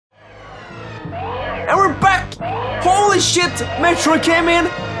And we're back! Holy shit! Metroid came in!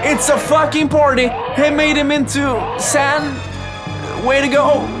 It's a fucking party! He made him into sand! Way to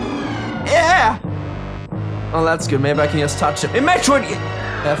go! Yeah! Oh, that's good. Maybe I can just touch him. Hey, Metroid!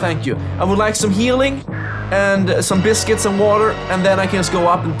 Yeah, thank you. I would like some healing and some biscuits and water, and then I can just go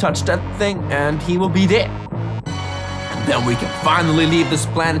up and touch that thing, and he will be dead. And then we can finally leave this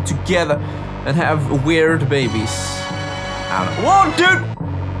planet together and have weird babies. I don't know. Whoa,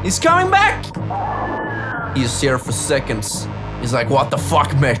 dude! He's coming back! He's here for seconds. He's like, what the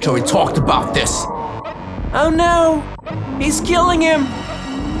fuck, Metro? We talked about this. Oh no! He's killing him!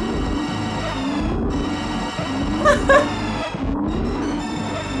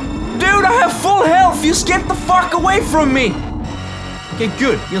 Dude, I have full health! Just get the fuck away from me! Okay,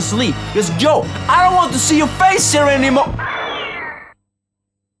 good. Just leave. Just go. I don't want to see your face here anymore!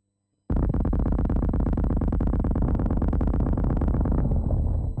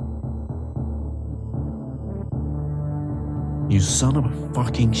 You son of a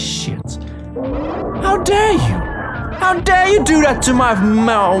fucking shit. How dare you? How dare you do that to my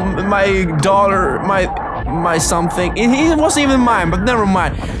daughter, my something. It wasn't even mine, but never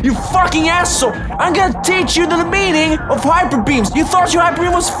mind. You fucking asshole! I'm gonna teach you the meaning of hyper beams. You thought your hyper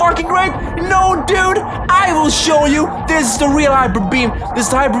beam was fucking great? No, dude! I will show you. This is the real hyper beam. This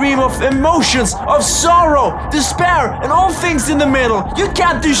is the hyper beam of emotions, of sorrow, despair, and all things in the middle. You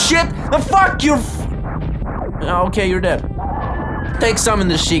can't do shit. Now fuck your. Okay, you're dead. Take some in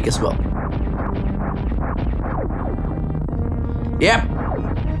the cheek as well. Yep.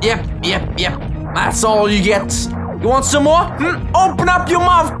 That's all you get. You want some more? Open up your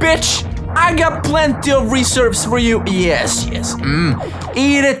mouth, bitch! I got plenty of reserves for you. Yes.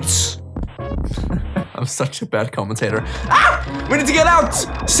 Eat it. I'm such a bad commentator. Ah! We need to get out!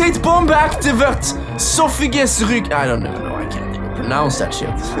 Sitt bombaktivet. Sophiges rygg. I don't know. I can't even pronounce that shit.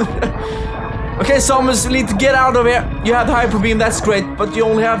 Okay, Samus, you need to get out of here. You have the hyper beam, that's great, but you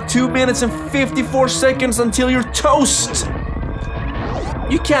only have 2 minutes and 54 seconds until you're toast.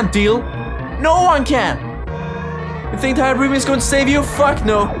 You can't deal. No one can. You think the hyper beam is going to save you? Fuck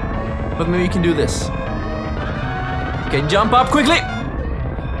no. But maybe you can do this. Okay, jump up quickly.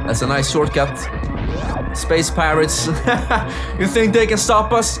 That's a nice shortcut. Space pirates. You think they can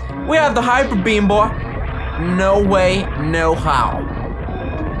stop us? We have the hyper beam, boy. No way, no how.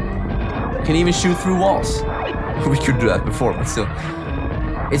 Can even shoot through walls. We could do that before, but still.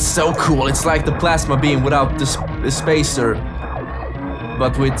 It's so cool. It's like the plasma beam without the spacer,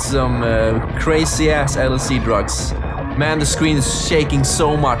 but with some crazy ass LSD drugs. Man, the screen is shaking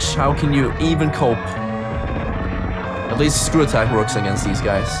so much. How can you even cope? At least screw attack works against these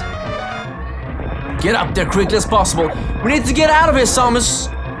guys. Get up there quickly as possible. We need to get out of here, Samus.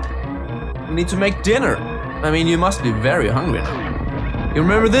 We need to make dinner. I mean, you must be very hungry now. You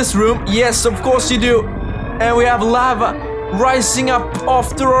remember this room? Yes, of course you do. And we have lava rising up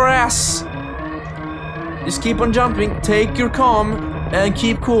after our ass. Just keep on jumping, take your calm, and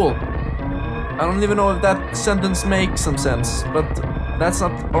keep cool. I don't even know if that sentence makes some sense, but that's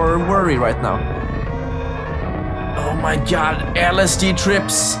not our worry right now. Oh my god, LSD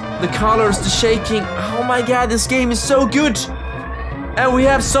trips. The colors, the shaking. Oh my god, this game is so good. And we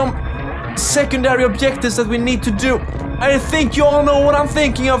have some secondary objectives that we need to do. I think you all know what I'm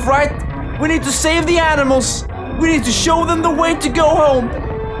thinking of, right? We need to save the animals. We need to show them the way to go home.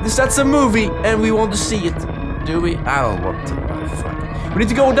 Because that's a movie and we want to see it. Do we? I don't want to. Oh, fuck. We need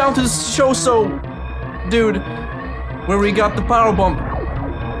to go down to the show, dude, where we got the power bomb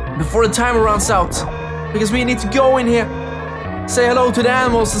before the timer runs out. Because we need to go in here, say hello to the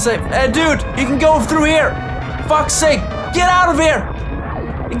animals and say, hey, dude, you can go through here. Fuck's sake, get out of here.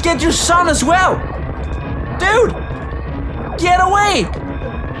 And get your son as well. Dude. Get away!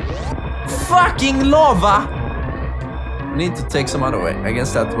 Fucking lava! We need to take some other way. I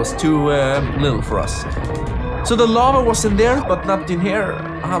guess that was too little for us. So the lava was in there, but not in here.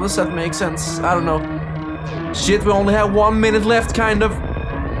 How does that make sense? I don't know. Shit, we only have 1 minute left, kind of.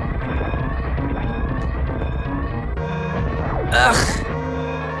 Ugh.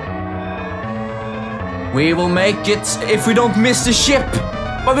 We will make it if we don't miss the ship.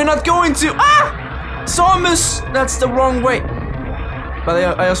 But we're not going to. Ah! Samus! That's the wrong way. But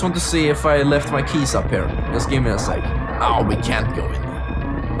I just want to see if I left my keys up here. Just give me a sec. Oh, we can't go in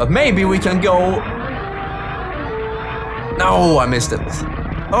there. But maybe we can go. No, I missed it.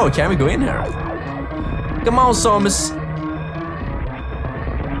 Oh, can we go in here? Come on, Samus.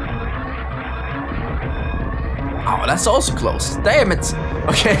 Oh, that's also close. Damn it.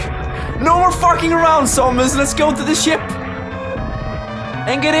 Okay. No more fucking around, Samus. Let's go to the ship.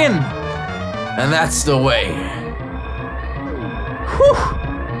 And get in. And that's the way. Whew.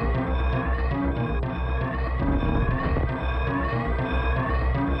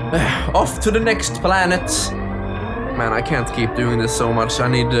 Off to the next planet. Man, I can't keep doing this so much. I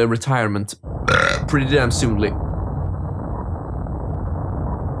need retirement pretty damn soonly.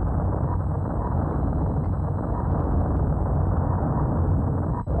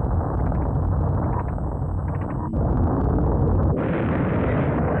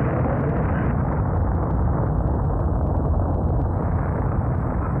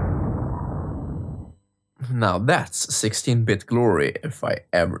 Now that's 16-bit glory if I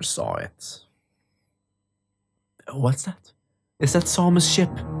ever saw it. What's that? Is that Samus'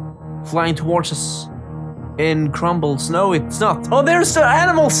 ship flying towards us in crumbles? No, it's not. Oh, there's the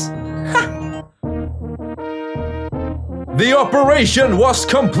animals! Ha! The operation was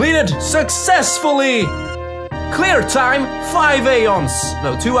completed successfully! Clear time, 5 aeons.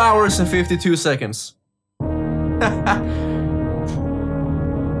 No, 2 hours and 52 seconds.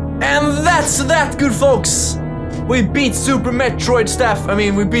 And that's that, good folks! We beat Super Metroid staff. I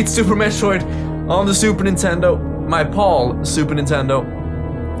mean, we beat Super Metroid on the Super Nintendo. My PAL Super Nintendo.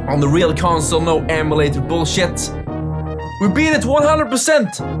 On the real console, no emulator bullshit. We beat it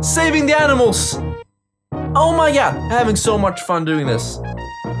 100%! Saving the animals! Oh my god, having so much fun doing this.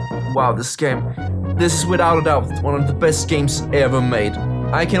 Wow, this game. This is without a doubt one of the best games ever made.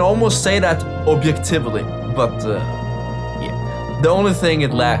 I can almost say that objectively, but the only thing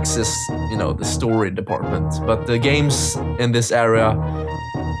it lacks is, you know, the story department. But the games in this era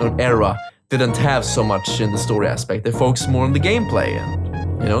didn't have so much in the story aspect. They focused more on the gameplay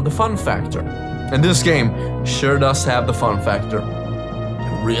and, you know, the fun factor. And this game sure does have the fun factor.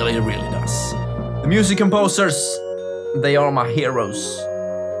 It really, really does. The music composers, they are my heroes.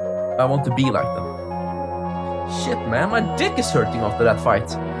 I want to be like them. Shit, man, my dick is hurting after that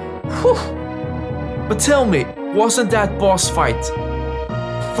fight. Whew. But tell me, wasn't that boss fight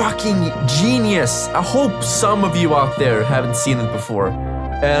fucking genius? I hope some of you out there haven't seen it before.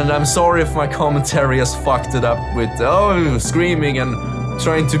 And I'm sorry if my commentary has fucked it up with, screaming and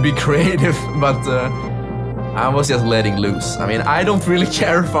trying to be creative, but I was just letting loose. I mean, I don't really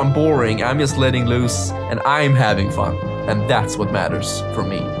care if I'm boring, I'm just letting loose and I'm having fun. And that's what matters for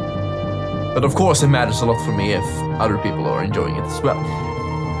me. But of course it matters a lot for me if other people are enjoying it as well.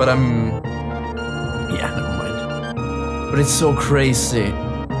 But yeah, never mind. But it's so crazy.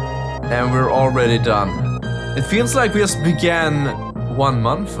 And we're already done. It feels like we just began 1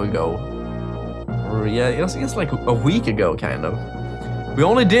 month ago. Or yeah, it's like a week ago, kind of. We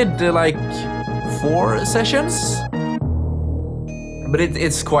only did like 4 sessions. But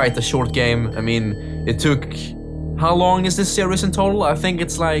it's quite a short game. I mean, it took... How long is this series in total? I think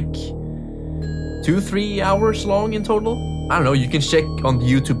it's like 2-3 hours long in total. I don't know, you can check on the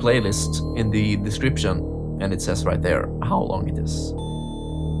YouTube playlist in the description. And it says right there how long it is.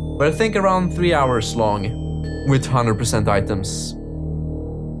 But I think around 3 hours long with 100% items.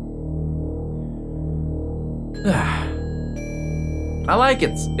 I like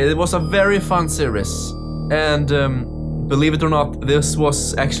it. It was a very fun series. And believe it or not, this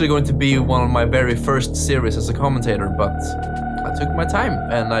was actually going to be one of my very first series as a commentator, but I took my time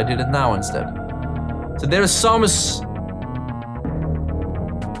and I did it now instead. So there's Samus.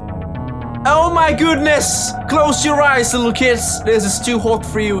 Oh my goodness! Close your eyes, little kids. This is too hot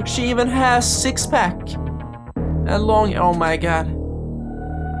for you. She even has 6-pack. And long, oh my god.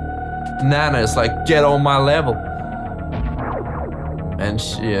 Nana is like, get on my level. And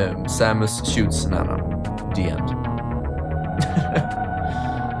Samus shoots Nana. The end.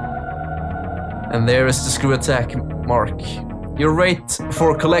 And there is the screw attack mark. Your rate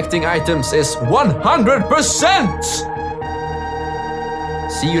for collecting items is 100%!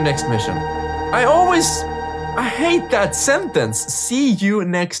 See you next mission. I hate that sentence. See you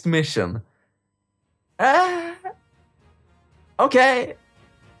next mission. Okay.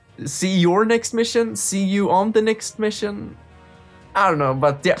 See your next mission. See you on the next mission. I don't know,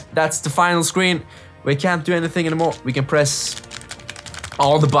 but yeah, that's the final screen. We can't do anything anymore. We can press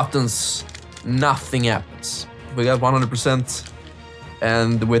all the buttons. Nothing happens. We got 100%.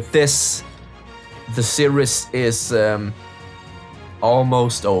 And with this, the series is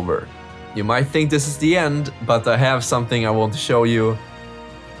almost over. You might think this is the end, but I have something I want to show you.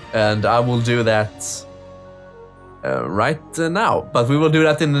 And I will do that right now. But we will do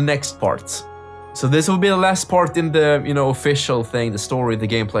that in the next part. So this will be the last part in the, you know, official thing, the story, the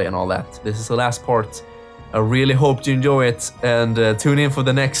gameplay and all that. This is the last part. I really hope you enjoy it, and tune in for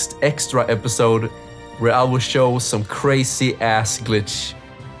the next extra episode where I will show some crazy ass glitch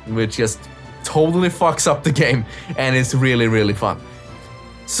which just totally fucks up the game, and it's really, really fun.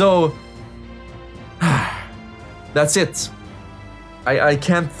 So that's it. I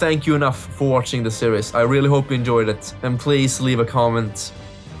can't thank you enough for watching the series. I really hope you enjoyed it, and please leave a comment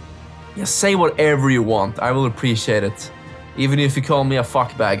Yeah, say whatever you want. I will appreciate it. Even if you call me a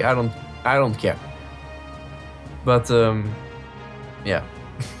fuckbag, I don't care. But yeah.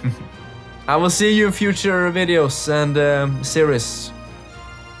 I will see you in future videos and series.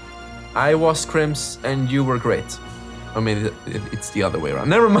 I was Crims and you were great. I mean, it's the other way around.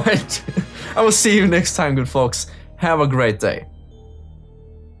 Never mind. I will see you next time, good folks. Have a great day.